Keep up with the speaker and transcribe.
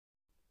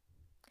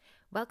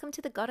Welcome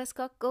to the Goddess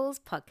Got Goals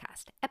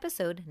podcast,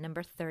 episode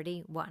number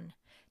 31.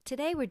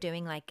 Today we're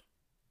doing like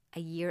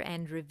a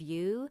year-end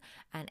review,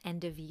 an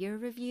end-of-year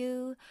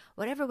review,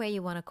 whatever way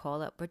you want to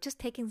call it. We're just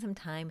taking some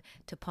time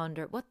to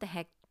ponder what the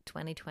heck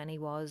 2020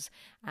 was,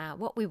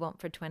 what we want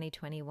for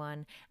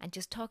 2021, and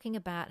just talking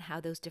about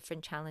how those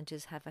different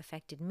challenges have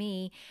affected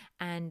me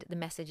and the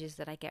messages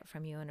that I get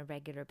from you on a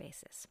regular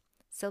basis.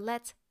 So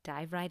let's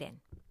dive right in.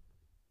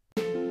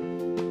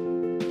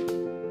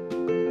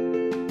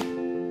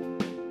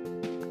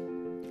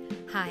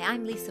 Hi,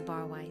 I'm Lisa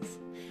Barwise,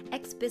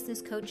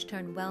 ex-business coach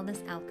turned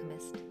wellness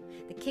alchemist,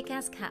 the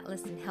kick-ass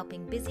catalyst in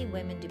helping busy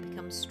women to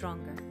become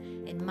stronger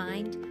in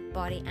mind,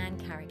 body, and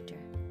character.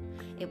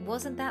 It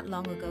wasn't that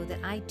long ago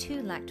that I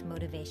too lacked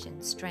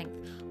motivation,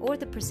 strength, or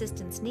the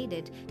persistence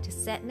needed to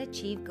set and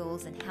achieve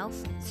goals in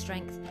health,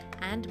 strength,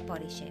 and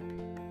body shape.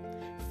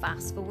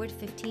 Fast forward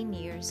 15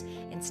 years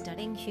in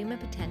studying human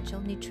potential,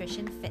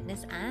 nutrition,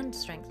 fitness, and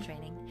strength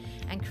training,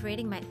 and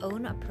creating my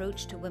own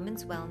approach to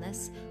women's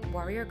wellness,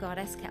 Warrior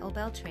Goddess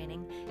Kettlebell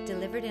training,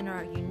 delivered in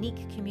our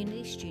unique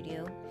community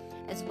studio,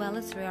 as well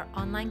as through our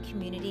online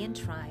community and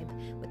tribe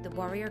with the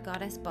Warrior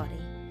Goddess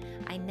Body.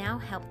 I now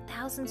help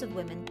thousands of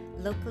women,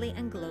 locally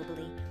and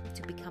globally,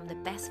 to become the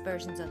best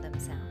versions of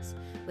themselves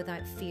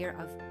without fear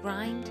of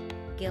grind,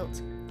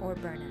 guilt, or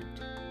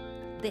burnout.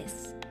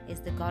 This is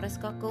the Goddess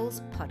Got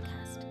Goals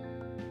podcast.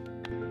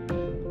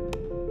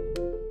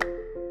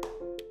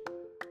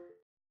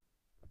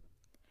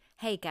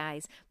 Hey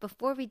guys,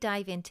 before we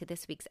dive into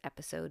this week's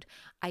episode,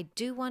 I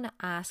do want to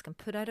ask and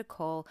put out a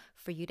call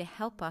for you to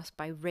help us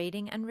by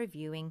rating and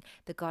reviewing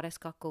the Goddess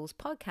Got Goals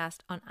podcast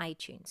on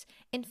iTunes.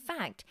 In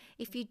fact,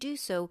 if you do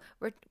so,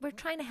 we're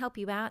trying to help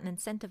you out and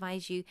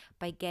incentivize you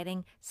by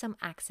getting some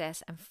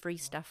access and free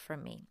stuff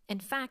from me. In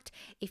fact,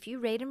 if you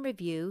rate and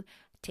review,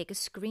 take a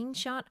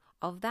screenshot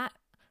of that,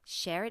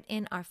 share it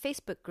in our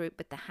Facebook group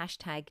with the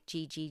hashtag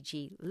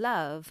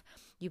GGGLove,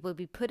 you will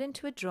be put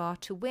into a draw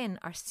to win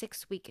our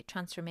 6-week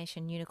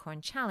Transformation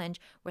Unicorn Challenge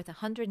worth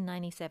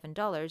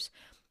 $197,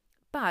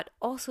 but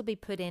also be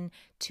put in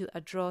to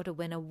a draw to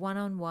win a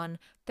one-on-one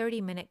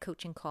 30-minute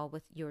coaching call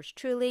with yours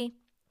truly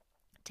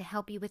to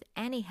help you with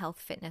any health,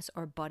 fitness,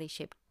 or body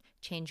shape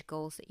change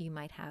goals that you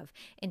might have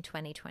in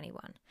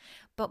 2021.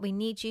 But we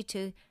need you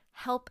to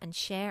help and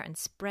share and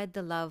spread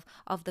the love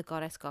of the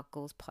Goddess Got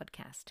Goals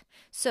podcast.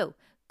 So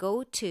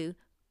go to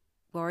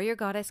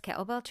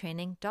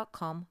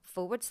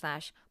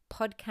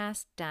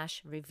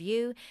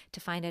warriorgoddesskettlebelltraining.com/podcast-review to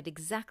find out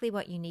exactly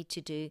what you need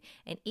to do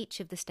in each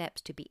of the steps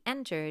to be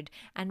entered,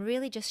 and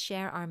really just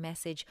share our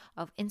message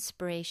of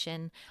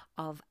inspiration,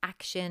 of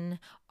action,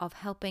 of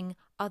helping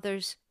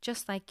others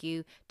just like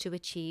you to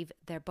achieve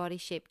their body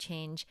shape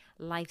change,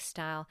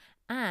 lifestyle,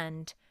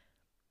 and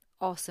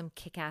awesome,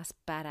 kick-ass,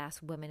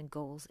 badass women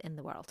goals in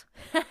the world.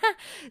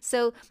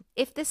 So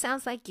if this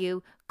sounds like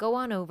you, go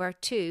on over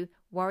to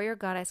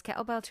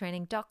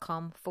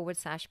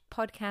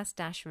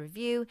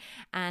warriorgoddesskettlebelltraining.com/podcast-review,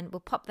 and we'll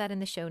pop that in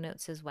the show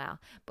notes as well.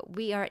 But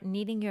we are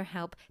needing your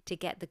help to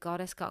get the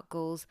Goddess Got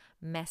Goals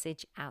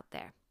message out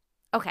there.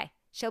 Okay,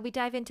 shall we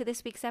dive into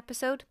this week's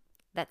episode?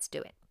 Let's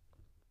do it.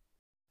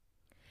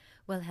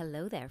 Well,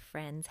 hello there,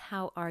 friends.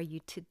 How are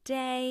you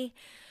today?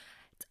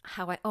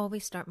 How I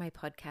always start my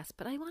podcast,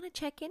 but I want to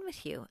check in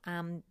with you.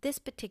 This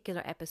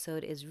particular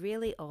episode is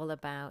really all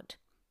about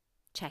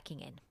checking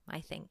in,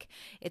 I think.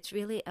 It's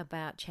really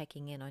about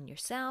checking in on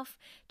yourself,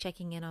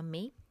 checking in on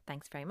me,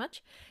 thanks very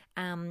much,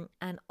 and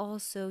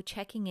also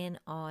checking in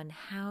on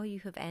how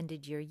you have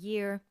ended your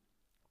year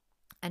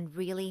and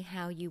really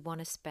how you want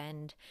to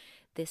spend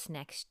this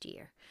next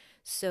year.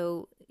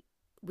 So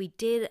we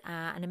did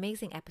an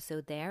amazing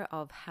episode there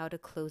of how to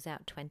close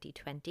out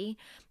 2020,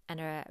 and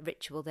a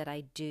ritual that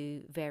I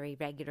do very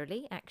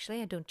regularly.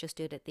 Actually, I don't just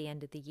do it at the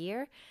end of the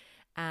year.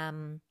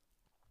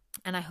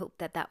 And I hope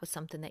that that was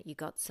something that you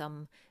got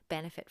some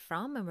benefit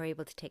from and were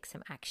able to take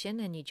some action,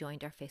 and you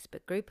joined our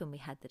Facebook group and we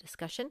had the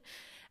discussion.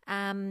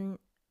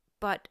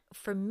 But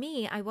for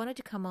me, I wanted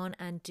to come on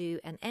and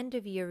do an end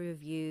of year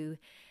review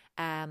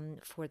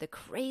for the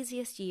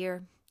craziest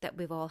year that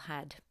we've all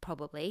had,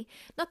 probably.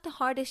 Not the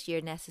hardest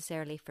year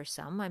necessarily for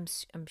some. I'm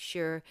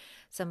sure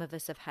some of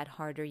us have had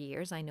harder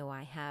years. I know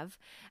I have.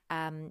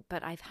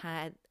 But I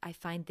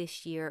find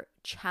this year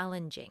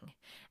challenging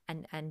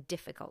and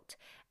difficult.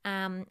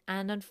 And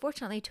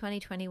unfortunately,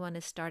 2021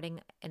 is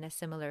starting in a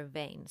similar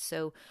vein.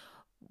 So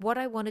what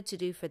I wanted to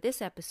do for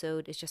this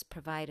episode is just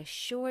provide a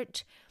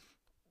short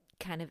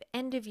kind of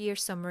end of year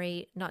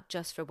summary, not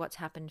just for what's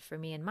happened for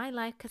me in my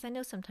life, because I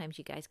know sometimes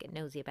you guys get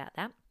nosy about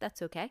that.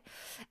 That's okay.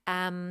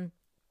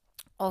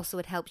 Also,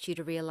 it helps you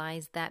to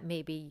realize that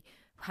maybe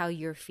how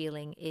you're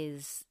feeling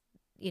is,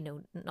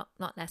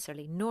 not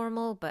necessarily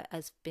normal, but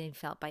as being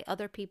felt by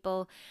other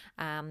people,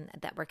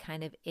 that we're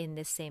kind of in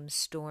the same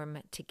storm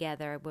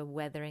together. We're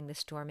weathering the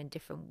storm in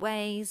different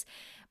ways.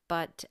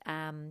 But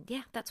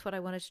that's what I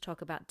wanted to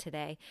talk about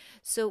today.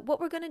 So what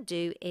we're going to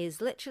do is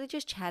literally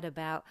just chat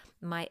about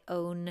my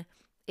own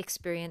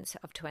experience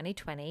of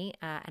 2020,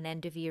 an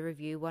end of year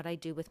review, what I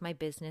do with my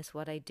business,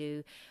 what I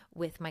do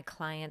with my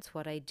clients,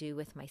 what I do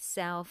with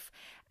myself.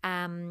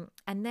 And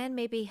then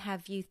maybe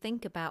have you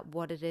think about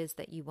what it is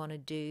that you want to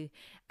do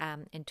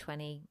in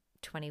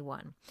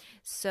 2021.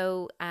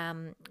 So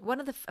one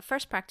of the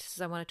first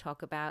practices I want to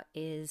talk about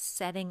is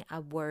setting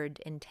a word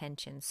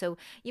intention. So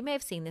you may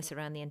have seen this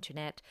around the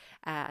internet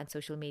and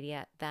social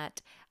media,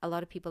 that a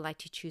lot of people like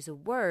to choose a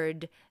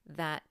word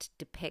that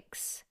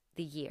depicts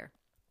the year.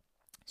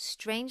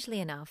 Strangely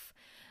enough,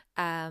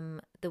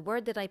 the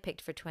word that I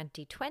picked for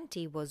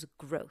 2020 was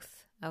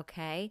growth.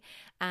 Okay.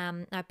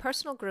 Now,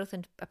 personal growth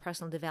and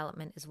personal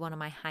development is one of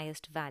my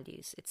highest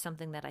values. It's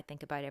something that I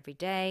think about every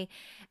day.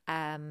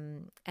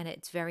 And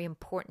it's very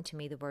important to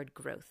me, the word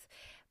growth.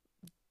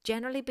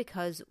 Generally,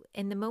 because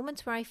in the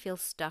moments where I feel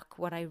stuck,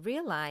 what I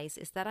realize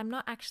is that I'm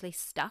not actually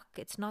stuck.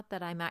 It's not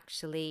that I'm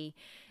actually,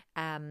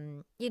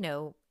 in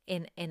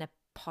a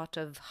pot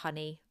of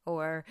honey,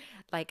 or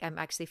like I'm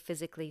actually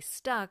physically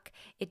stuck.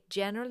 It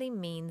generally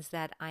means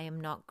that I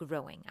am not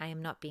growing. I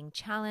am not being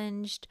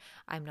challenged.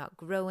 I'm not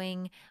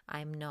growing.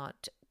 I'm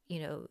not,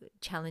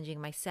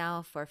 challenging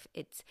myself. Or if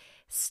it's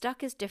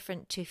stuck is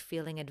different to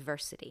feeling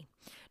adversity.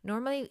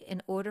 Normally,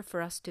 in order for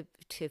us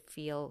to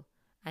feel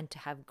and to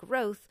have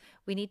growth,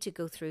 we need to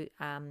go through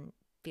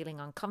feeling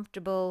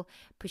uncomfortable,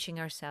 pushing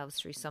ourselves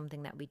through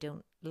something that we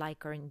don't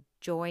like or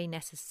enjoy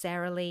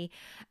necessarily.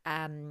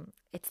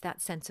 It's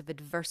that sense of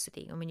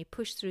adversity. And when you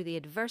push through the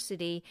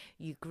adversity,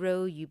 you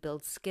grow, you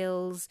build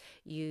skills,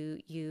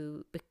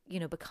 you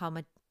become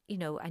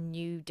a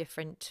new,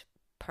 different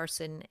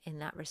person in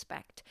that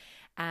respect.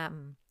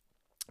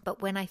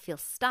 But when I feel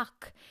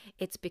stuck,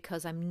 it's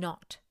because I'm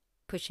not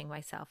pushing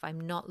myself. I'm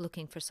not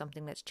looking for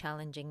something that's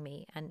challenging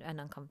me and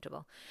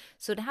uncomfortable.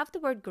 So to have the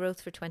word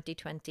growth for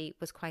 2020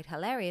 was quite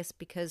hilarious,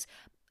 because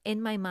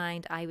in my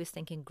mind, I was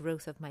thinking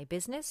growth of my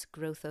business,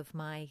 growth of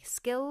my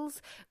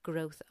skills,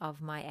 growth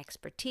of my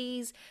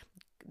expertise,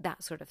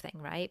 that sort of thing,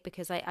 right?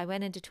 Because I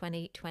went into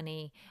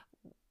 2020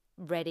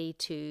 ready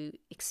to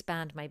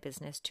expand my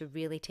business, to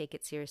really take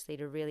it seriously,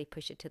 to really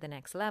push it to the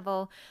next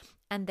level.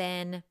 And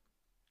then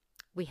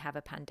we have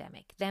a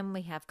pandemic. Then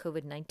we have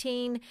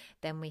COVID-19.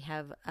 Then we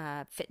have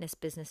fitness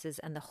businesses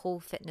and the whole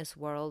fitness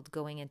world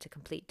going into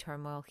complete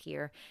turmoil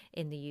here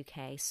in the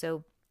UK.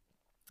 So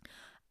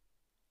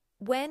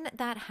when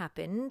that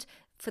happened,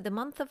 for the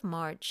month of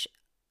March,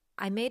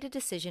 I made a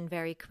decision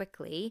very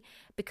quickly,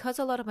 because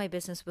a lot of my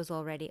business was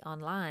already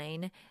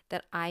online,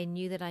 that I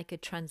knew that I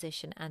could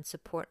transition and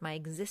support my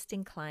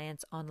existing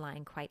clients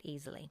online quite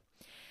easily.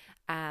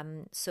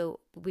 So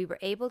we were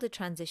able to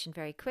transition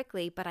very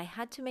quickly, but I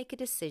had to make a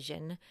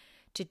decision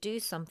to do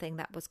something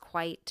that was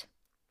quite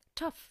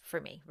tough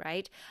for me,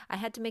 right? I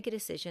had to make a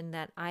decision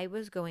that I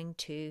was going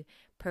to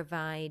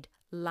provide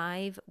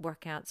live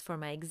workouts for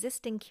my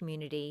existing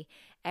community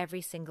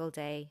every single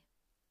day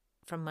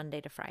from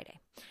Monday to Friday.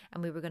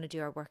 And we were going to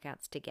do our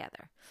workouts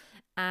together.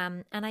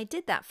 And I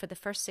did that for the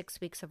first 6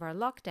 weeks of our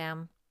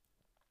lockdown.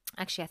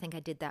 Actually, I think I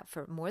did that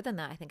for more than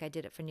that. I think I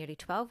did it for nearly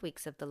 12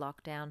 weeks of the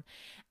lockdown.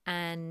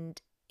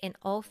 And in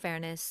all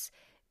fairness,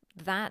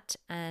 that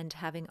and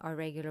having our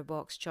regular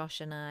box,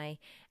 Josh and I,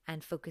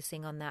 and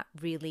focusing on that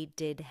really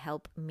did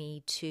help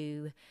me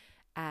to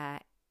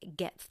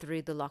get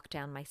through the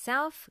lockdown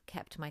myself,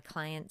 kept my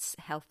clients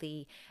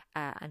healthy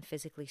and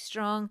physically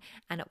strong,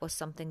 and it was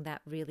something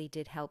that really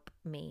did help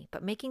me.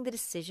 But making the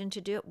decision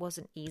to do it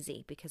wasn't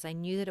easy, because I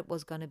knew that it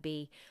was going to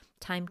be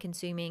time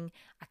consuming,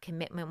 a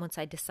commitment. Once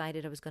I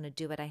decided I was going to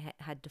do it, I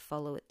had to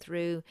follow it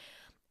through.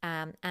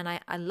 And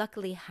I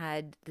luckily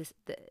had this.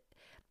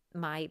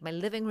 My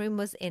living room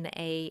was in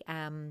a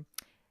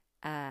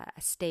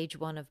stage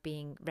one of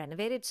being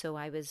renovated, so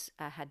I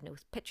had no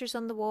pictures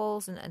on the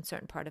walls and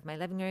certain part of my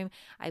living room.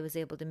 I was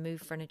able to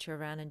move furniture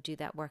around and do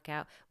that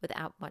workout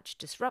without much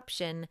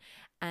disruption,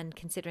 and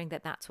considering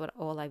that that's what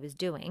all I was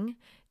doing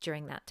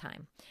during that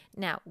time.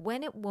 Now,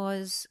 when it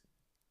was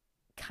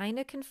kind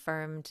of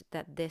confirmed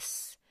that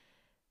this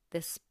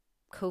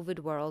COVID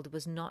world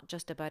was not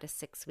just about a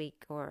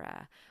 6-week or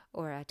a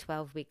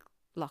 12-week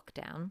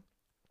lockdown,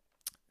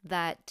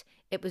 that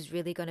it was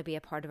really going to be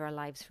a part of our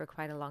lives for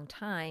quite a long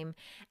time,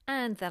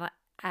 and that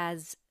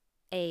as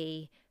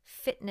a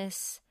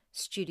fitness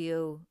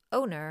studio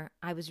owner,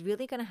 I was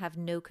really going to have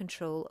no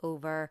control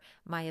over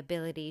my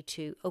ability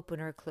to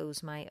open or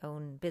close my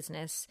own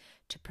business,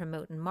 to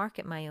promote and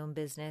market my own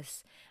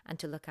business, and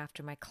to look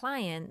after my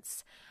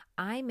clients.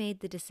 I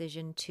made the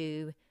decision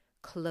to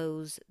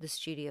close the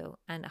studio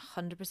and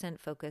 100%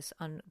 focus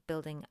on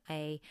building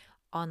a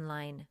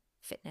online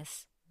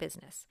fitness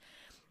business.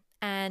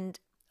 And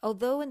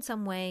although in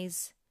some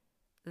ways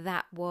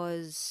that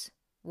was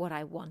what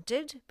I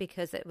wanted,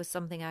 because it was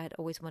something I had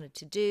always wanted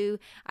to do.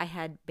 I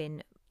had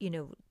been,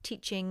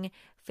 teaching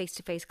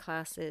face-to-face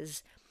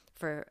classes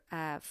for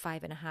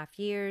 5.5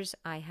 years.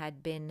 I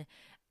had been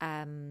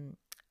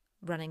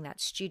running that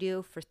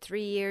studio for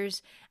 3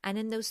 years. And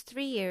in those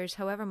 3 years,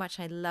 however much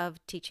I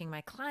loved teaching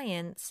my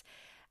clients,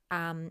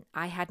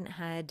 I hadn't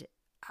had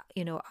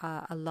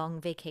a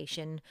long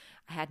vacation.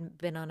 I hadn't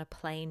been on a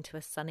plane to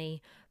a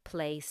sunny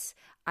place.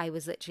 I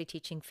was literally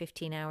teaching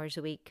 15 hours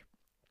a week.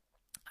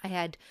 I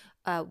had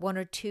one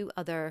or two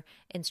other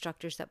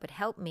instructors that would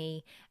help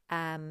me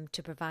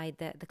to provide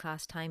the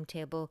class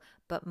timetable,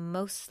 but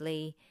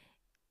mostly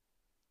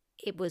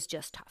it was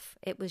just tough.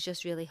 It was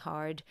just really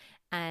hard,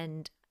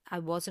 and I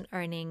wasn't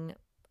earning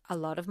a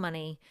lot of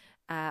money.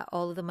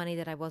 All of the money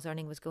that I was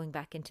earning was going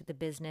back into the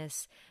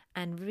business,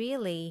 and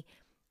really,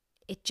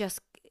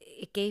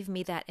 it gave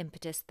me that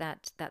impetus,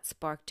 that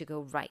spark to go,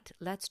 right,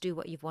 let's do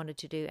what you've wanted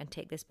to do and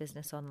take this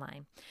business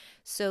online.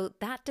 So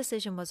that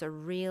decision was a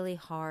really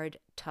hard,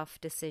 tough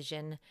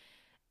decision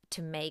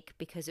to make,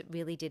 because it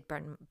really did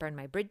burn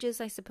my bridges,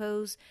 I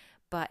suppose.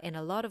 But in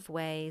a lot of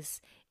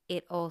ways,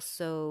 it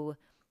also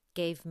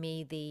gave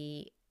me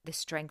the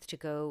strength to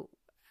go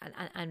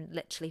and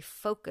literally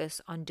focus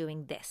on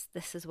doing this.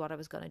 This is what I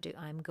was going to do.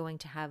 I'm going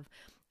to have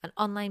an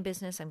online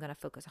business. I'm going to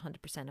focus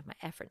 100% of my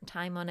effort and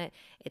time on it.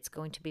 It's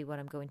going to be what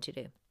I'm going to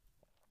do.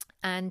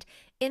 And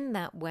in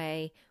that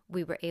way,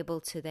 we were able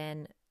to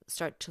then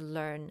start to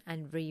learn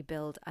and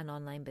rebuild an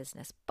online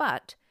business.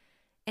 But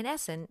in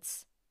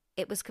essence,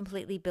 it was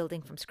completely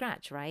building from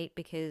scratch, right?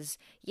 Because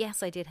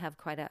yes, I did have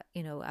quite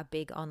a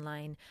big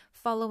online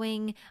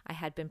following. I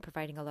had been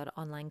providing a lot of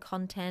online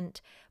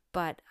content,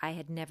 but I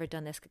had never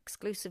done this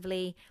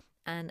exclusively.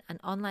 And an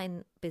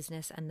online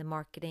business and the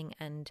marketing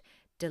and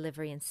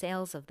delivery and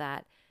sales of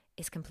that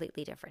is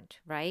completely different,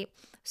 right?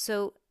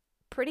 So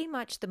pretty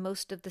much the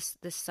most of this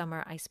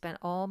summer, I spent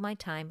all my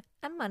time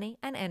and money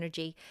and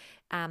energy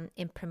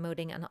in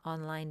promoting an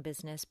online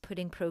business,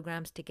 putting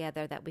programs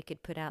together that we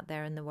could put out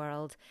there in the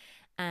world.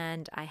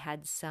 And I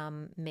had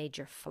some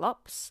major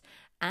flops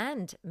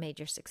and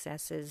major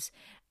successes.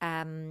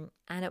 And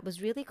it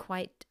was really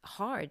quite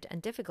hard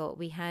and difficult.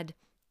 We had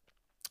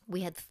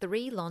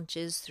 3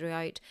 launches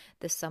throughout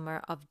the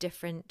summer of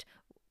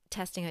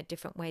testing out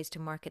different ways to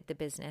market the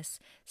business.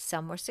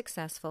 Some were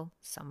successful,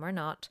 some were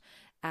not.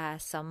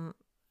 Some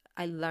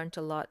I learned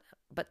a lot,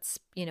 but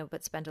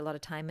spent a lot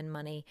of time and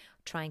money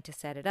trying to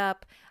set it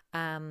up.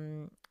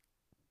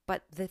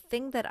 But the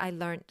thing that I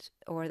learned,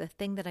 or the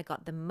thing that I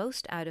got the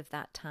most out of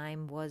that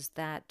time, was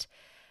that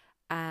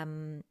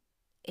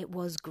it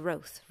was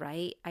growth,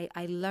 right?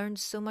 I learned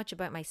so much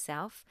about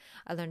myself.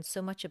 I learned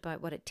so much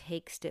about what it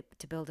takes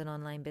to build an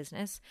online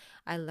business.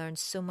 I learned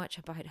so much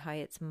about how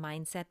it's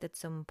mindset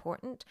that's so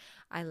important.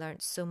 I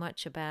learned so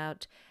much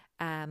about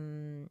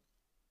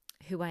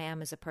who I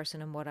am as a person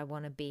and what I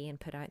want to be and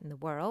put out in the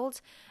world.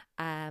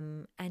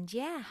 And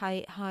yeah,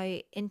 how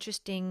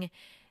interesting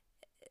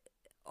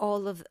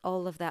all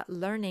of that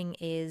learning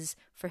is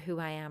for who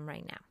I am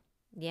right now.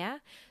 Yeah.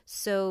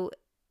 So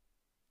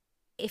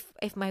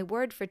if my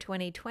word for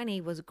 2020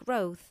 was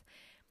growth,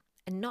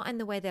 and not in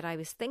the way that I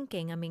was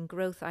thinking, I mean,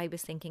 growth, I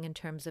was thinking in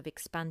terms of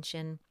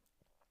expansion,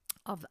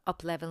 of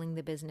up-leveling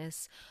the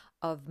business,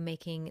 of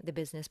making the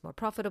business more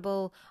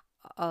profitable,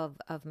 of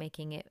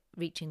making it,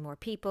 reaching more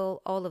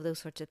people, all of those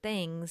sorts of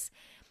things.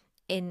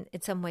 In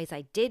some ways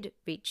I did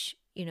reach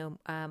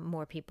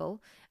more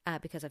people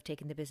because I've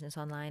taken the business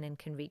online and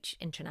can reach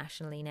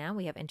internationally now.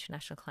 We have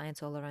international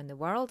clients all around the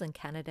world, in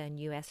Canada and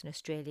US and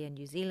Australia and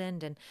New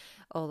Zealand and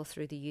all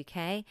through the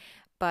UK.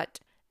 But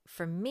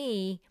for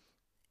me,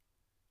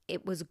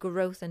 it was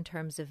growth in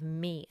terms of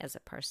me as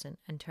a person,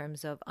 in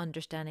terms of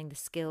understanding the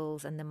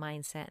skills and the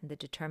mindset and the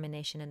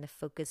determination and the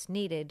focus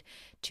needed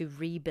to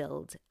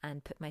rebuild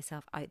and put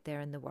myself out there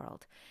in the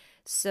world.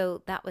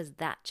 So that was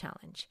that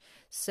challenge.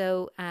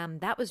 So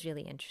that was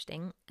really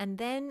interesting. And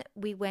then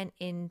we went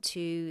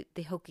into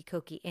the hokey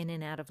cokey in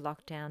and out of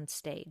lockdown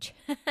stage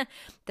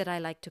that I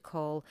like to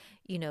call,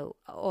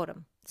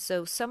 autumn.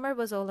 So summer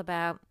was all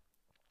about,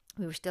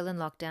 we were still in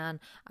lockdown.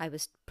 I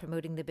was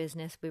promoting the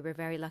business. We were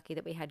very lucky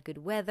that we had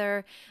good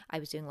weather. I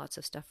was doing lots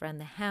of stuff around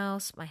the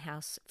house. My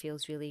house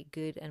feels really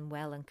good and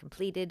well and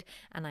completed,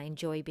 and I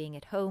enjoy being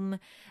at home.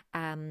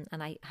 And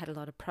I had a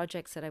lot of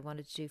projects that I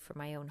wanted to do for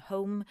my own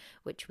home,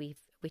 which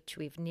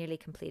we've nearly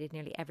completed,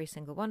 nearly every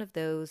single one of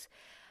those.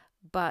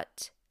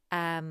 But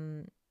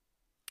then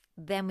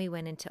we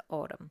went into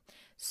autumn.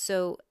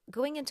 So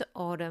going into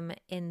autumn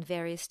in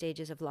various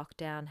stages of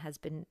lockdown has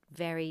been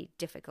very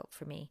difficult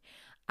for me.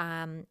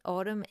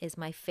 Autumn is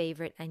my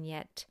favorite and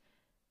yet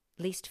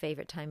least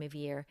favorite time of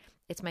year.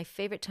 It's my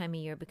favorite time of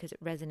year because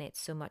it resonates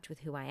so much with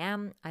who I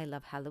am. I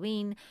love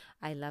Halloween.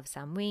 I love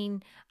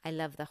Samhain. I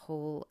love the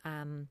whole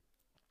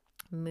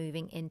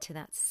moving into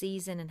that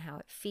season and how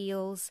it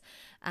feels.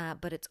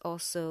 But it's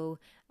also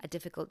a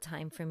difficult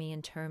time for me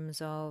in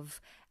terms of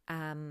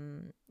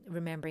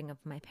remembering of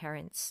my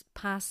parents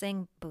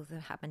passing. Both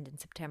have happened in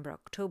September,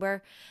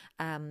 October.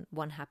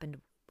 One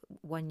happened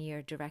 1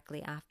 year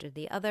directly after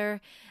the other.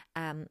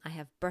 I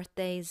have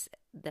birthdays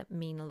that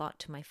mean a lot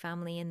to my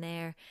family in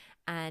there,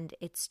 and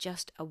it's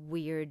just a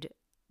weird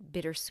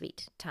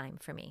bittersweet time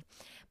for me.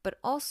 But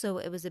also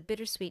it was a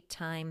bittersweet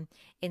time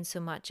in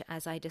so much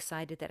as I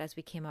decided that as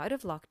we came out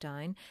of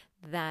lockdown,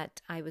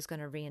 that I was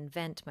going to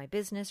reinvent my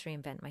business,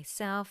 reinvent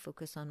myself,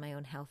 focus on my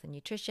own health and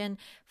nutrition,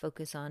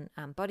 focus on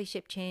body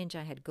shape change.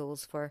 I had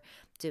goals for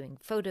doing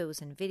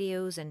photos and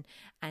videos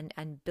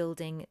and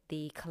building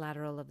the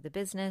collateral of the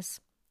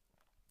business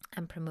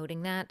and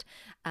promoting that.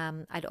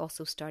 I'd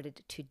also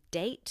started to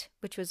date,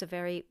 which was a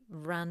very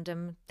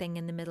random thing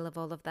in the middle of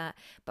all of that.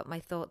 But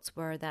my thoughts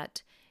were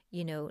that,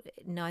 you know,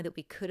 now that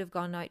we could have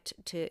gone out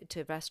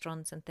to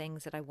restaurants and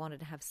things, that I wanted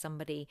to have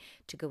somebody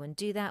to go and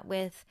do that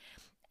with.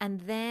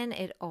 And then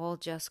it all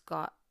just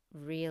got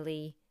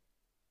really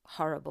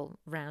horrible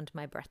round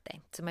my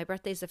birthday. So my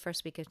birthday is the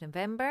first week of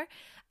November.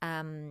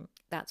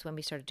 That's when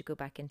we started to go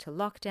back into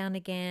lockdown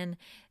again.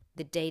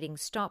 The dating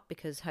stopped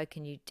because how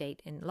can you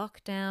date in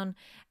lockdown?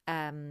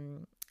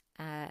 My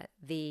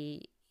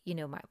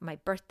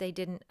birthday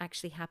didn't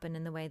actually happen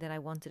in the way that I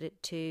wanted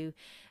it to.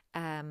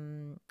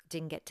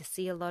 Didn't get to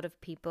see a lot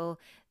of people.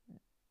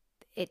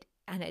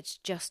 It's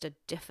just a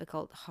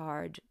difficult,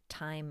 hard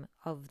time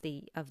of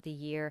the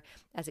year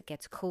as it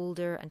gets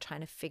colder and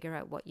trying to figure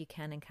out what you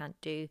can and can't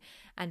do.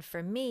 And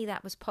for me,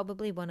 that was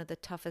probably one of the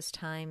toughest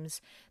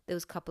times,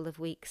 those couple of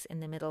weeks in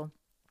the middle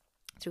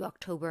through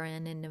October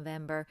and in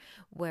November,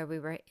 where we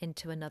were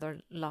into another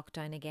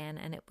lockdown again,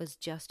 and it was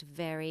just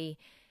very,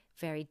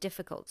 very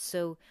difficult.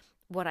 So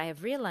what I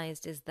have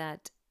realized is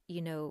that,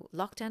 you know,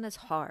 lockdown is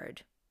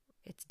hard.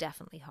 It's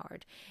definitely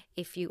hard.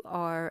 If you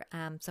are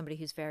somebody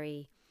who's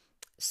very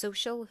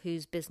social,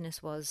 whose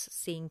business was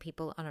seeing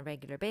people on a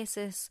regular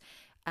basis,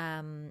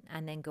 and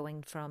then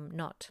going from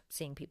not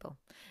seeing people.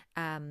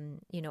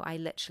 I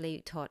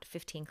literally taught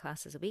 15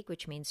 classes a week,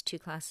 which means 2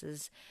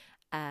 classes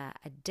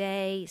a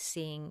day,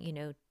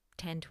 seeing,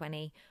 10,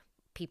 20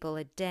 people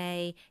a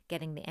day,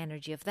 getting the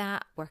energy of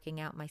that, working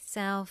out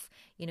myself,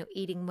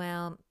 eating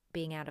well,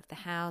 being out of the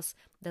house,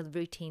 the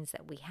routines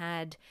that we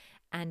had,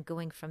 and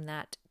going from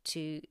that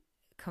to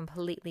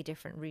completely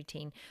different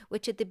routine,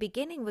 which at the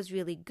beginning was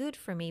really good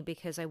for me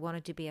because I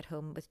wanted to be at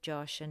home with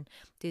Josh and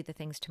do the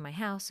things to my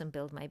house and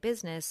build my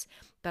business.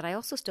 But I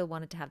also still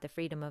wanted to have the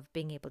freedom of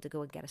being able to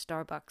go and get a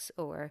Starbucks,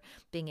 or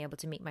being able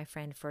to meet my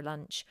friend for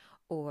lunch,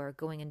 or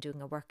going and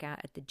doing a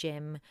workout at the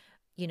gym,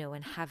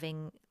 and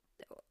having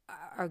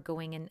or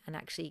going and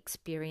actually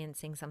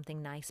experiencing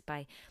something nice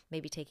by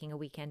maybe taking a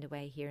weekend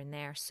away here and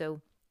there.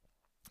 So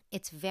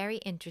it's very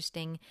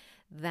interesting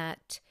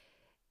that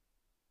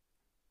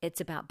it's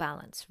about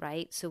balance,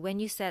 right? So when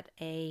you set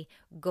a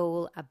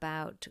goal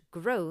about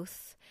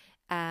growth,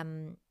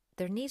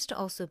 there needs to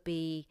also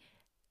be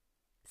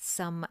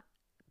some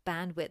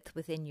bandwidth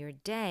within your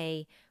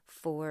day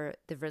for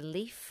the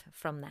relief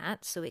from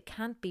that. So it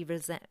can't be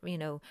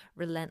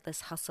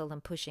relentless hustle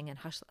and pushing and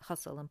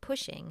hustle and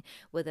pushing,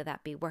 whether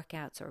that be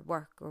workouts or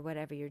work or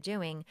whatever you're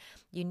doing.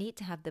 You need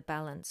to have the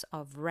balance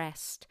of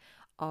rest,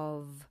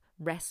 of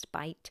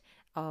respite,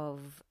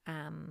 of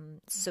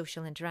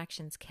social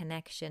interactions,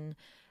 connection,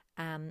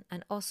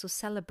 and also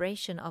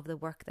celebration of the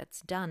work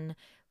that's done,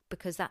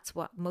 because that's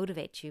what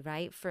motivates you,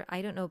 right?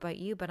 I don't know about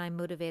you, but I'm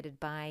motivated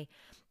by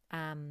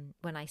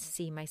when I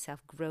see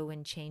myself grow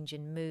and change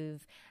and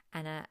move,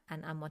 and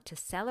I want to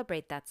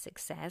celebrate that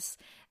success.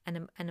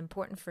 And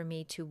important for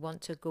me to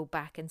want to go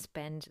back and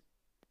spend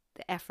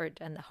the effort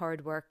and the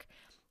hard work,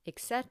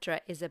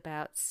 etc., is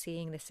about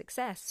seeing the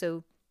success.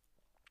 So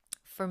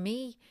for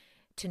me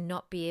to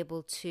not be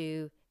able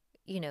to,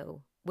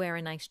 wear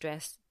a nice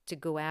dress to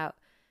go out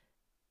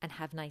and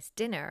have nice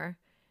dinner,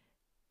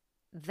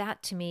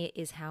 that to me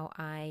is how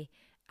I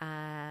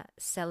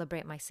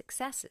celebrate my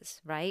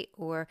successes, right?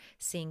 Or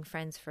seeing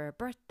friends for a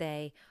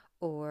birthday,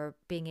 or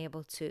being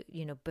able to,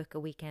 book a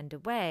weekend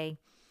away.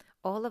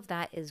 All of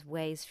that is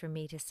ways for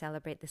me to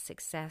celebrate the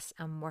success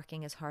and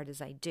working as hard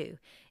as I do.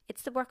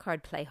 It's the work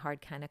hard, play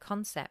hard kind of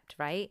concept,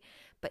 right?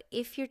 But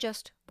if you're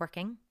just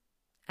working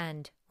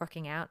and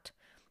working out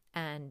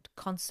and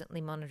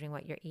constantly monitoring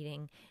what you're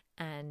eating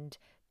and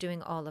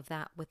doing all of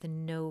that with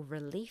no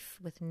relief,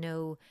 with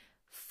no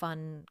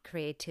fun,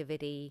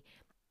 creativity,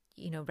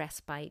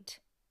 respite,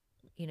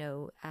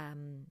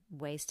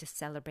 ways to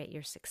celebrate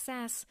your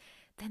success,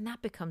 then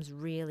that becomes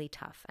really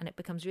tough. And it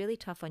becomes really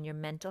tough on your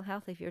mental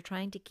health if you're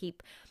trying to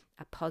keep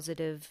a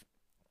positive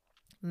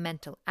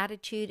mental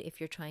attitude, if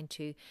you're trying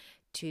to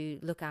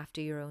look after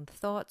your own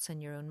thoughts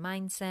and your own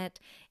mindset,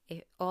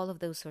 all of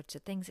those sorts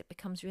of things, it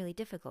becomes really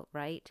difficult,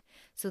 right?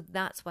 So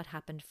that's what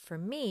happened for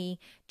me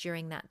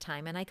during that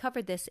time. And I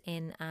covered this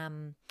in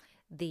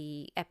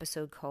the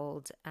episode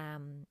called,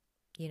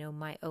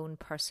 my own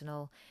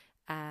personal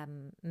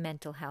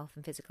mental health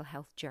and physical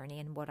health journey,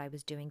 and what I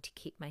was doing to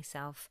keep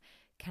myself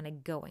kind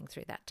of going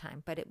through that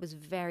time. But it was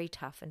very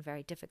tough and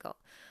very difficult.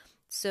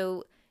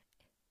 So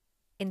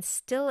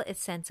instill a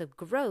sense of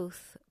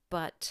growth,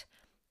 but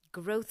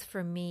growth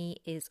for me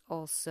is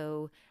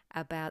also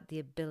about the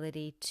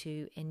ability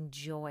to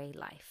enjoy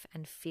life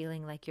and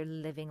feeling like you're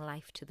living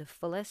life to the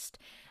fullest.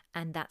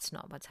 And that's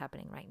not what's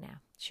happening right now.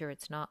 Sure,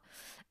 it's not.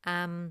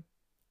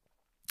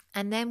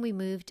 And then we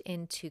moved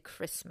into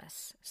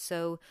Christmas.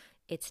 So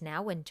it's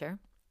now winter.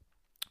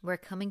 We're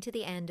coming to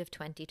the end of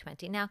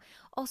 2020. Now,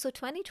 also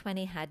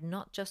 2020 had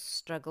not just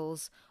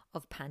struggles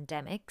of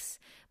pandemics,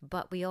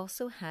 but we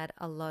also had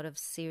a lot of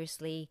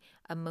seriously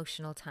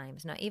emotional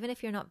times. Now, even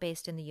if you're not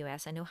based in the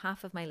US, I know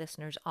half of my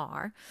listeners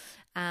are,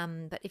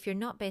 but if you're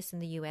not based in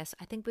the US,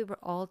 I think we were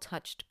all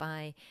touched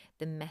by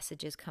the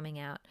messages coming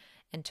out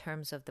in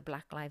terms of the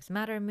Black Lives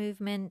Matter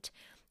movement.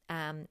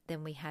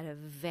 Then we had a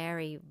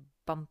very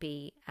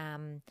bumpy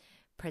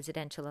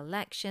presidential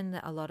election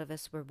that a lot of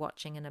us were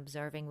watching and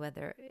observing,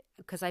 whether,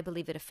 because I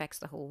believe it affects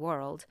the whole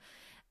world.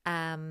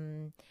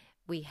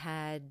 We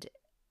had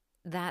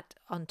that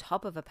on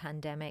top of a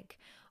pandemic,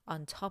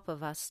 on top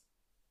of us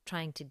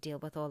trying to deal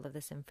with all of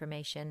this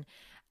information.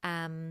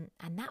 And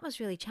that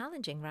was really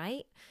challenging,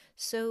 right?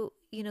 So,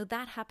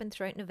 that happened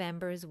throughout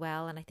November as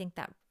well. And I think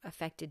that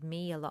affected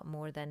me a lot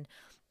more than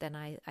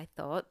I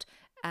thought.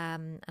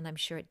 And I'm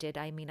sure it did.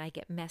 I mean, I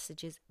get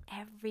messages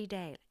every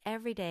day,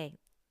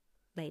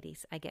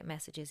 ladies. I get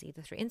messages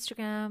either through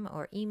Instagram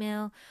or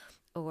email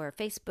or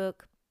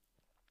Facebook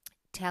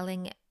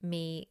telling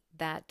me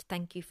that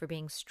thank you for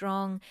being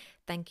strong.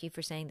 Thank you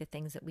for saying the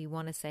things that we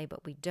want to say,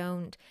 but we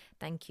don't.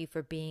 Thank you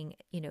for being,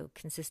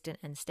 consistent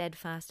and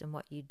steadfast in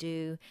what you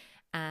do.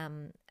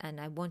 And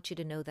I want you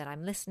to know that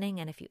I'm listening.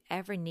 And if you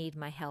ever need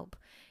my help,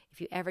 if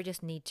you ever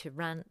just need to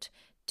rant,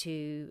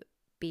 to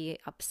be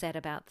upset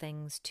about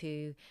things,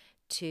 to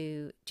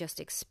just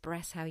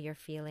express how you're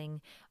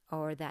feeling,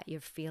 or that you're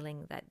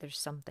feeling that there's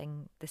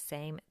something the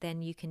same,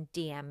 then you can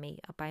DM me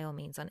by all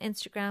means on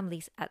Instagram,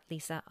 at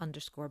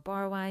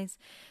Lisa_Barwise.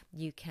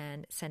 You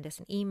can send us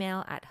an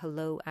email at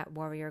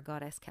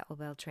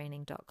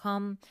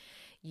hello@warriorgoddesskettlebelltraining.com.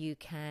 You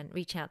can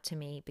reach out to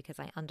me because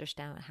I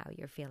understand how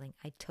you're feeling.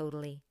 I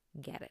totally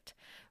get it,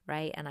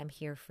 right? And I'm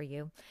here for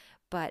you.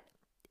 But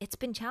it's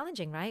been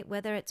challenging, right?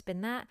 Whether it's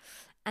been that.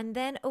 And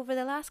then over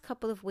the last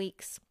couple of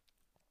weeks,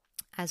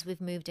 as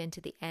we've moved into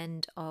the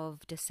end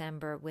of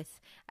December with,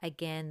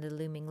 again, the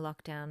looming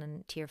lockdown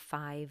and tier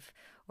 5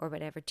 or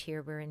whatever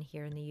tier we're in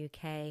here in the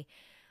UK,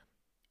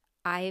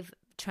 I've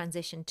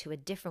transitioned to a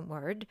different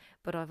word,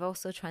 but I've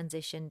also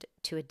transitioned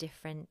to a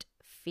different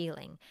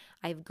feeling.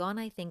 I've gone,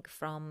 I think,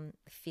 from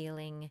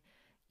feeling,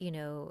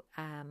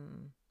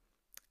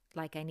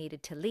 like I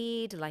needed to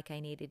lead, like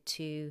I needed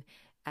to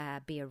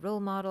be a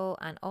role model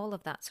and all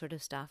of that sort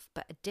of stuff.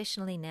 But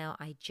additionally now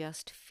I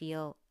just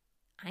feel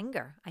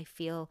anger. I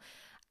feel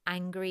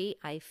angry.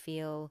 I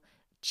feel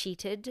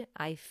cheated.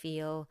 I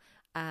feel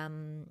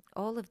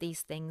all of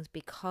these things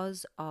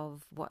because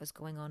of what is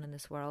going on in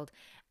this world.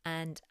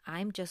 And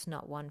I'm just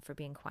not one for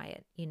being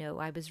quiet.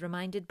 I was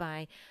reminded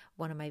by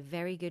one of my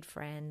very good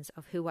friends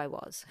of who I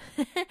was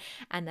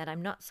and that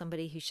I'm not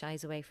somebody who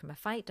shies away from a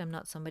fight. I'm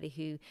not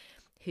somebody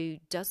who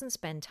doesn't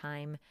spend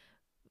time,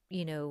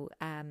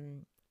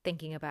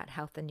 thinking about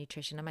health and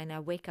nutrition. I mean, I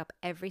wake up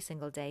every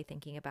single day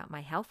thinking about my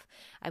health.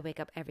 I wake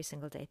up every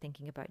single day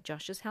thinking about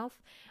Josh's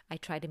health. I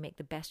try to make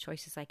the best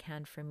choices I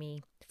can for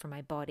me, for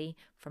my body,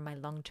 for my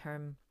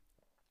long-term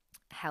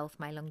health,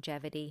 my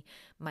longevity,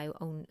 my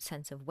own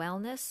sense of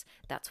wellness.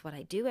 That's what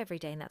I do every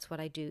day. And that's what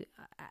I do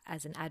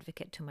as an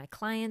advocate to my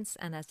clients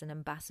and as an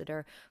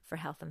ambassador for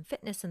health and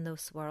fitness in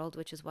this world,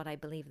 which is what I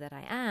believe that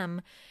I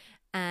am.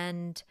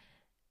 And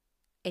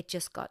it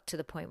just got to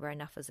the point where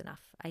enough is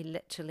enough. I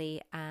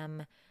literally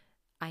am,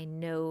 I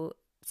know,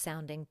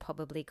 sounding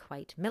probably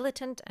quite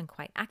militant and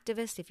quite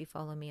activist if you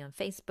follow me on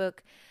Facebook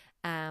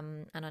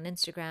and on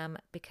Instagram,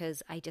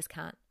 because I just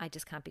can't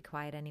be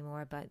quiet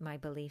anymore about my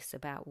beliefs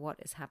about what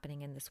is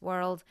happening in this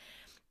world.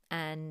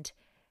 And,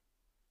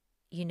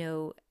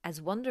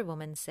 as Wonder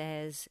Woman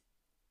says,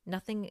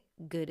 nothing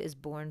good is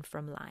born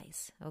from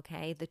lies,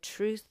 okay? The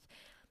truth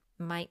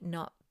might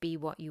not be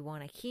what you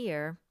want to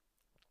hear,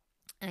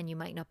 and you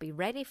might not be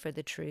ready for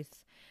the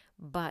truth,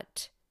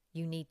 but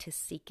you need to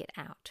seek it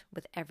out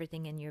with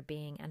everything in your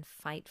being and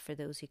fight for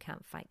those who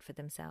can't fight for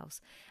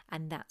themselves.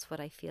 And that's what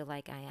I feel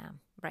like I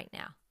am right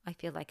now. I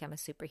feel like I'm a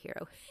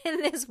superhero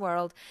in this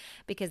world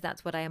because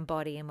that's what I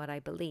embody and what I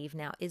believe.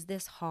 Now, is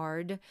this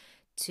hard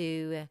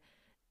to...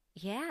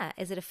 Yeah,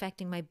 is it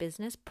affecting my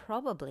business?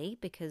 Probably,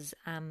 because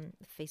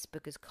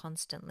Facebook is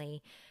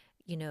constantly,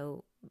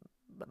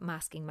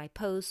 masking my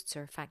posts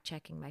or fact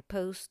checking my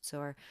posts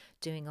or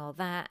doing all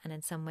that. And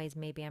in some ways,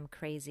 maybe I'm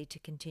crazy to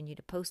continue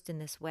to post in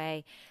this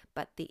way.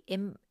 But the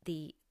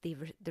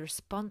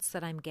response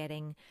that I'm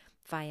getting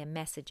via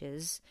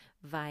messages,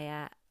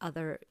 via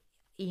other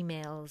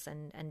emails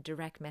and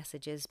direct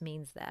messages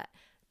means that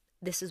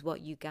this is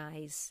what you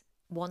guys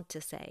want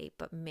to say,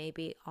 but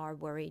maybe are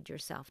worried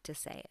yourself to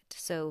say it.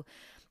 So,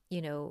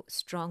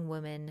 strong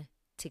women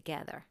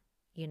together,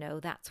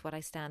 that's what I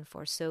stand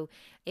for. So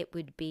it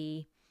would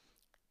be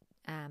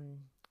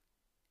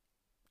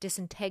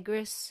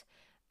disintegrous,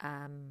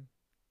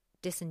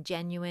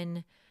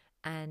 disingenuine,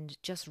 and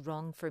just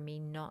wrong for me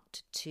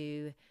not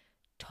to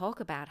talk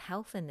about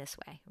health in this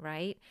way,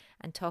 right?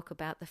 And talk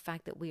about the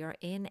fact that we are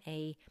in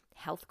a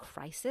health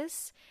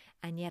crisis,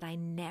 and yet I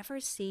never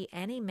see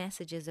any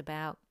messages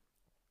about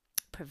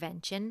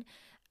prevention,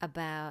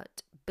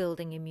 about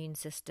building immune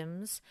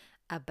systems,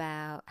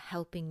 about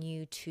helping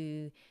you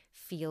to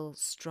feel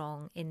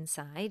strong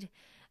inside,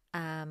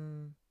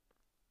 on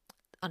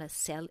a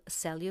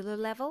cellular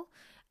level,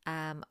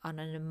 on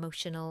an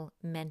emotional,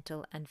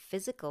 mental, and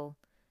physical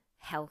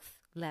health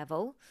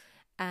level.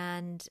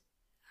 And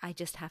I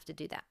just have to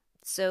do that.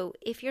 So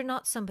if you're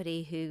not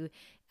somebody who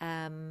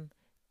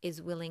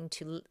is willing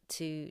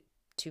to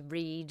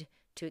read,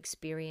 to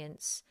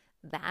experience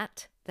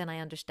that, then I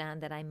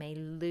understand that I may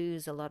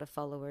lose a lot of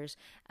followers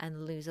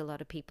and lose a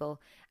lot of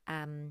people.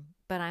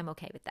 But I'm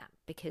okay with that,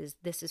 because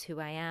this is who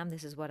I am.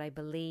 This is what I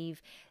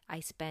believe. I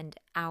spend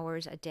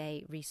hours a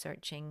day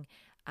researching.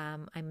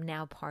 I'm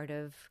now part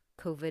of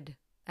COVID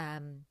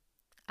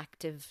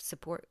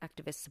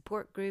activist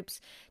support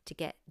groups to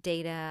get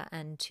data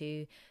and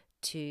to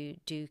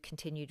do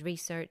continued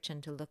research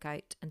and to look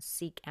out and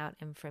seek out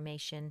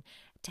information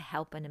to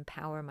help and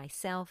empower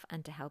myself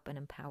and to help and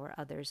empower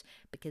others,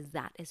 because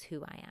that is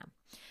who I am.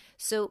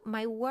 So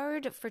my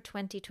word for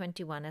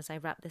 2021, as I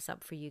wrap this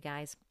up for you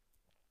guys,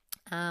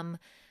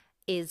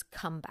 is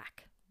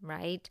comeback,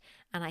 right?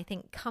 And I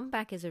think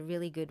comeback is a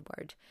really good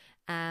word.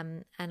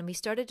 And we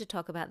started to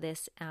talk about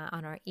this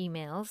on our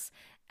emails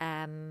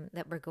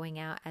that we're going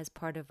out as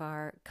part of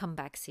our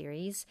comeback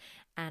series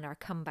and our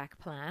comeback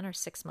plan, our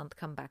 6-month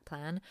comeback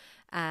plan.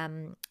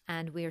 And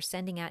we are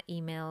sending out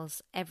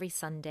emails every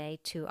Sunday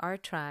to our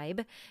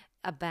tribe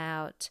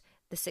about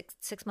the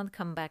six-month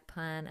comeback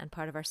plan and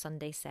part of our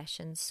Sunday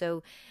sessions.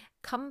 So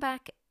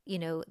comeback,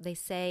 they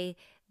say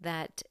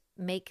that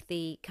make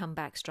the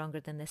comeback stronger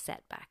than the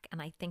setback.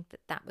 And I think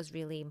that was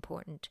really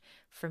important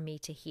for me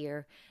to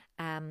hear,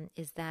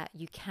 is that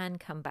you can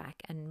come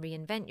back and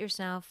reinvent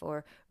yourself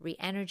or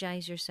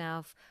re-energize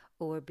yourself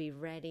or be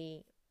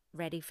ready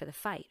for the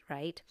fight,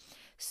 right?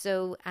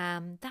 So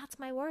that's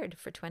my word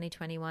for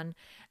 2021.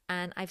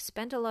 And I've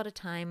spent a lot of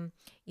time,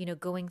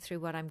 going through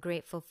what I'm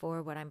grateful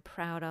for, what I'm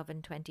proud of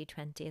in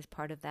 2020 as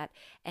part of that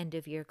end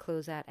of year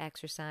closeout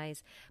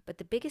exercise. But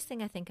the biggest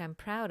thing I think I'm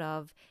proud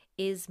of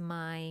is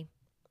my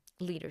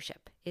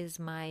leadership, is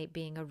my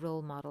being a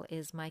role model,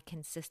 is my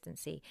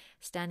consistency,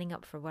 standing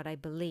up for what I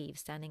believe,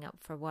 standing up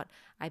for what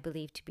I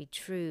believe to be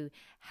true,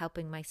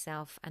 helping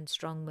myself and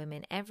strong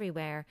women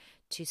everywhere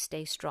to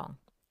stay strong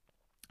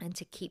and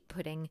to keep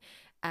putting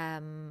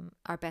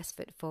our best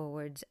foot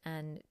forward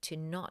and to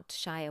not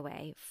shy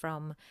away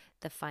from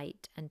the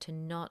fight and to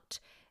not,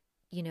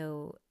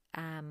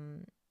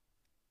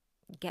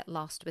 get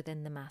lost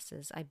within the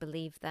masses. I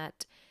believe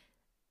that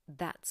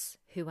that's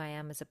who I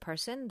am as a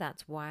person.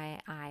 That's why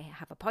I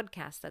have a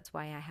podcast. That's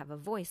why I have a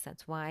voice.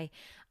 That's why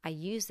I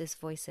use this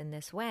voice in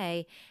this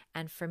way.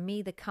 And for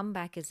me, the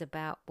comeback is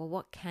about, well,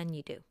 what can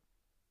you do?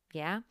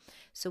 Yeah.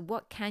 So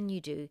what can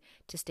you do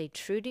to stay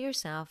true to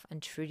yourself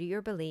and true to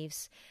your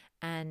beliefs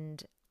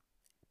and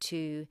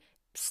to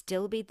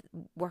still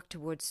work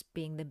towards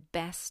being the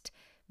best,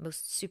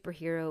 most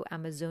superhero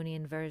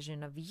Amazonian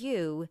version of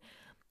you,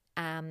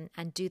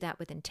 and do that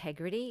with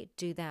integrity,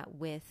 do that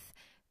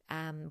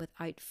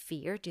without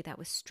fear, do that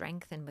with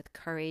strength and with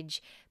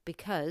courage,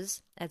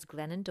 because as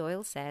Glennon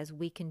Doyle says,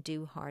 we can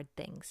do hard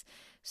things.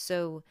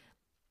 So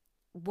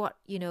what,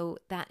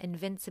 that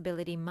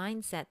invincibility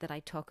mindset that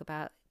I talk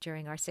about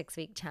during our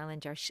 6-week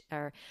challenge,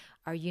 our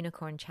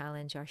unicorn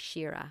challenge, our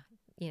Shira,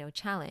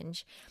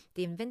 challenge,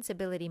 the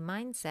invincibility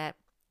mindset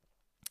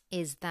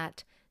is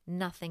that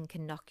nothing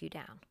can knock you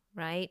down,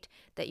 right?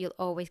 That you'll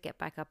always get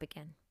back up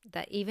again.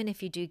 That even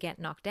if you do get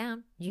knocked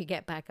down, you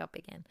get back up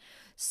again.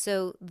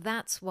 So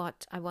that's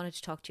what I wanted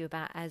to talk to you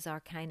about as our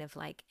kind of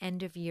like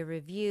end of year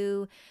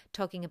review,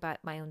 talking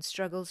about my own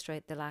struggles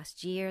throughout the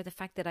last year. The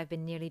fact that I've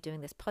been nearly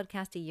doing this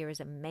podcast a year is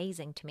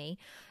amazing to me,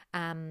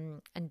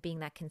 and being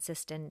that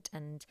consistent,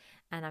 and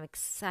I'm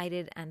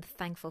excited and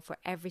thankful for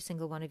every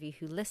single one of you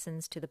who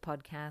listens to the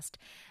podcast.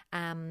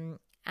 And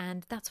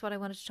that's what I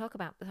wanted to talk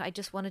about. I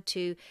just wanted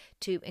to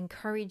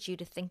encourage you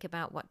to think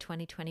about what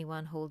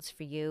 2021 holds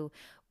for you,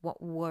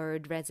 what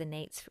word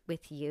resonates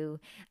with you.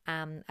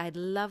 I'd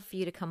love for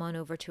you to come on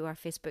over to our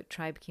Facebook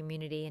Tribe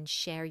community and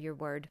share your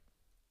word.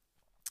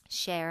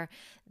 Share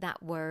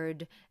that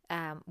word,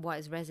 what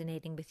is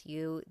resonating with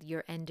you,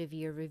 your end of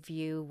year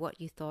review,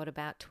 what you thought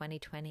about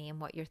 2020 and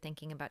what you're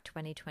thinking about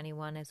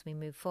 2021 as we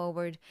move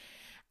forward.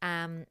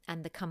 And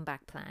the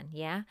comeback plan,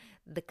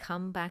 the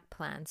comeback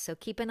plan. So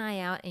keep an eye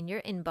out in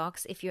your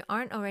inbox. If you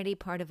aren't already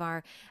part of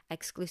our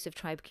exclusive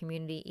tribe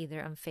community,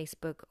 either on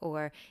Facebook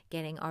or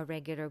getting our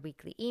regular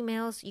weekly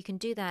emails, you can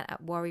do that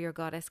at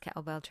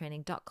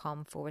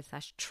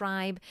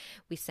warriorgoddesskettlebelltraining.com/tribe.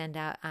 We send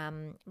out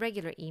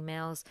regular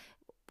emails,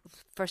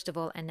 first of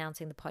all,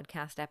 announcing the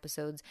podcast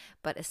episodes,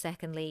 but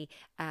secondly,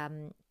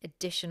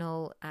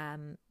 additional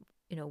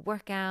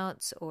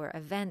workouts or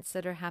events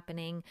that are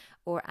happening,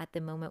 or at the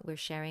moment we're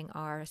sharing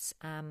our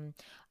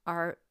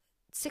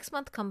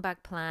 6-month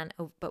comeback plan,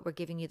 but we're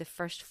giving you the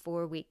first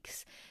 4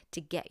 weeks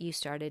to get you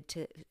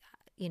started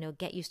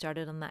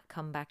on that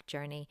comeback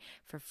journey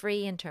for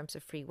free, in terms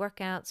of free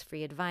workouts,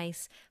 free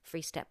advice,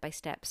 free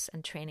step-by-steps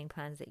and training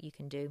plans that you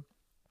can do.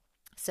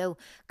 So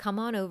come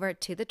on over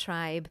to the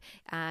tribe.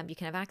 You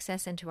can have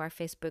access into our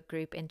Facebook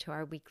group, into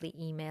our weekly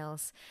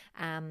emails,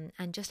 and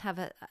just have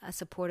a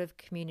supportive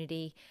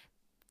community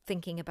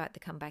thinking about the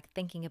comeback,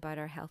 thinking about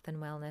our health and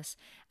wellness,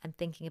 and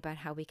thinking about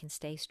how we can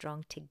stay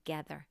strong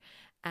together.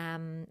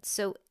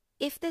 So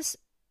if this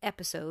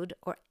episode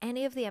or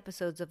any of the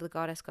episodes of the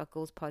Goddess Got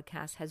Goals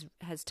podcast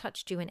has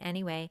touched you in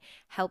any way,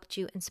 helped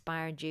you,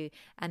 inspired you,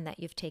 and that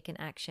you've taken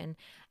action,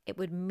 it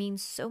would mean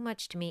so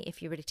much to me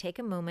if you were to take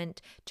a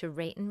moment to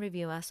rate and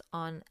review us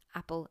on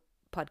Apple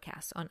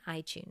Podcasts, on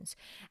iTunes.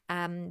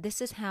 This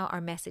is how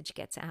our message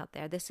gets out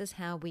there. This is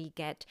how we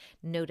get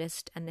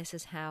noticed, and this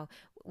is how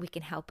we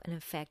can help and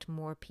affect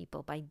more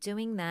people. By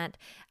doing that,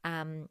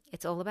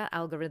 it's all about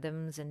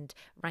algorithms and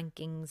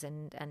rankings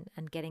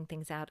and getting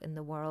things out in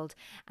the world.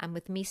 And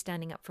with me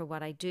standing up for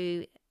what I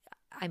do,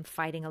 I'm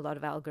fighting a lot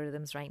of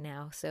algorithms right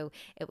now. So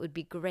it would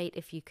be great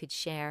if you could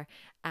share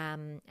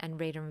and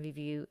rate and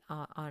review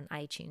on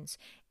iTunes.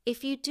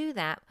 If you do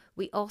that,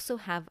 we also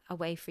have a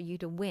way for you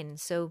to win.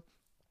 So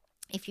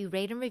if you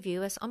rate and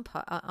review us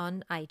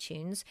on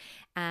iTunes,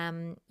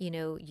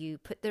 you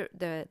put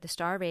the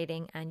star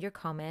rating and your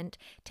comment,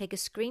 take a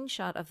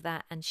screenshot of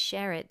that and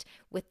share it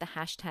with the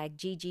hashtag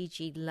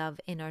GGGLove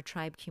in our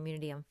tribe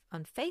community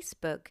on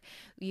Facebook,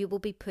 you will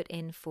be put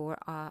in for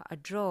a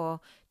draw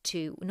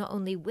to not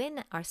only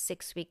win our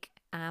 6-week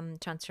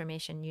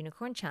Transformation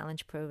Unicorn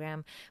Challenge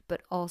program,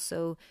 but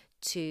also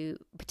to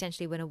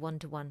potentially win a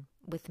 1-to-1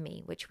 with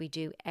me, which we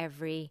do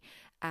every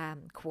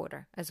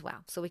quarter as well.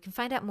 So we can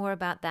find out more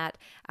about that.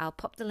 I'll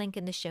pop the link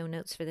in the show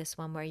notes for this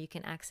one where you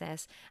can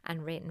access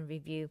and rate and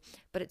review.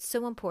 But it's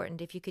so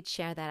important if you could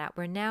share that out.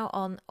 We're now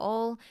on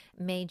all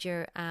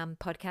major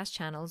podcast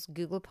channels: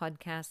 Google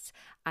Podcasts,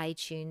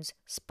 iTunes,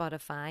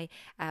 Spotify.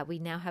 We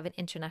now have an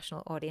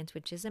international audience,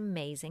 which is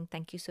amazing.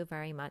 Thank you so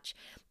very much.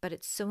 But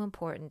it's so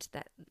important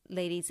that,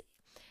 ladies,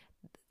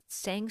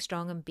 staying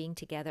strong and being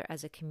together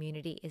as a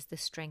community is the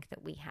strength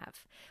that we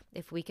have.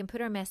 If we can put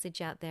our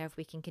message out there, if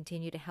we can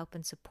continue to help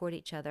and support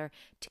each other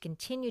to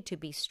continue to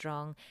be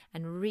strong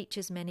and reach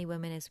as many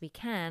women as we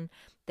can,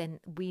 then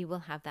we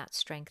will have that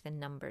strength in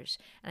numbers.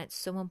 And it's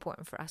so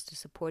important for us to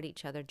support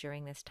each other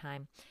during this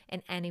time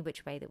in any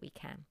which way that we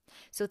can.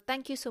 So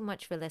thank you so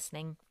much for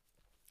listening.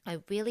 I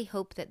really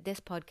hope that this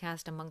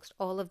podcast, amongst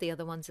all of the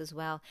other ones as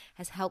well,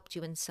 has helped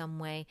you in some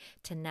way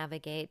to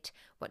navigate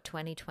what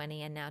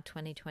 2020 and now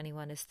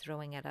 2021 is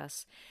throwing at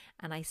us.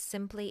 And I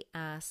simply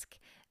ask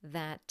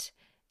that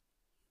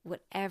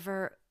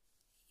whatever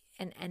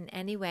and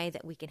any way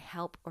that we can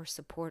help or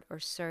support or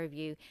serve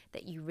you,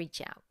 that you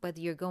reach out. Whether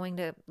you're going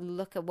to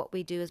look at what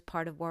we do as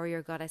part of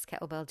Warrior Goddess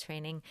Kettlebell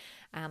Training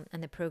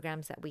and the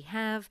programs that we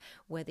have,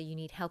 whether you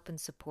need help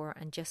and support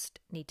and just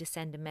need to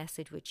send a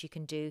message, which you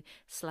can do,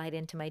 slide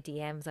into my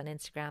DMs on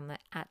Instagram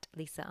at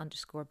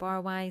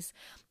Lisa_Barwise,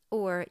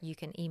 or you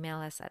can email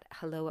us at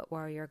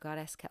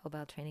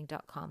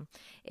hello@warriorgoddesskettlebelltraining.com.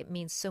 It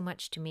means so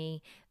much to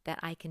me that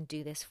I can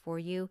do this for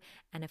you.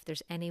 And if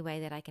there's any way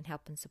that I can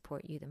help and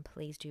support you, then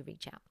please do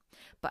reach out.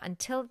 But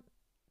until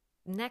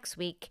next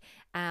week,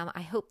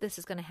 I hope this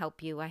is going to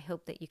help you. I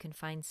hope that you can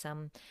find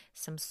some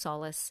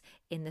solace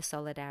in the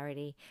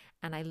solidarity.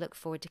 And I look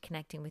forward to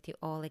connecting with you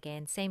all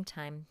again, same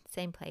time,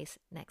 same place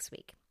next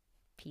week.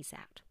 Peace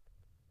out.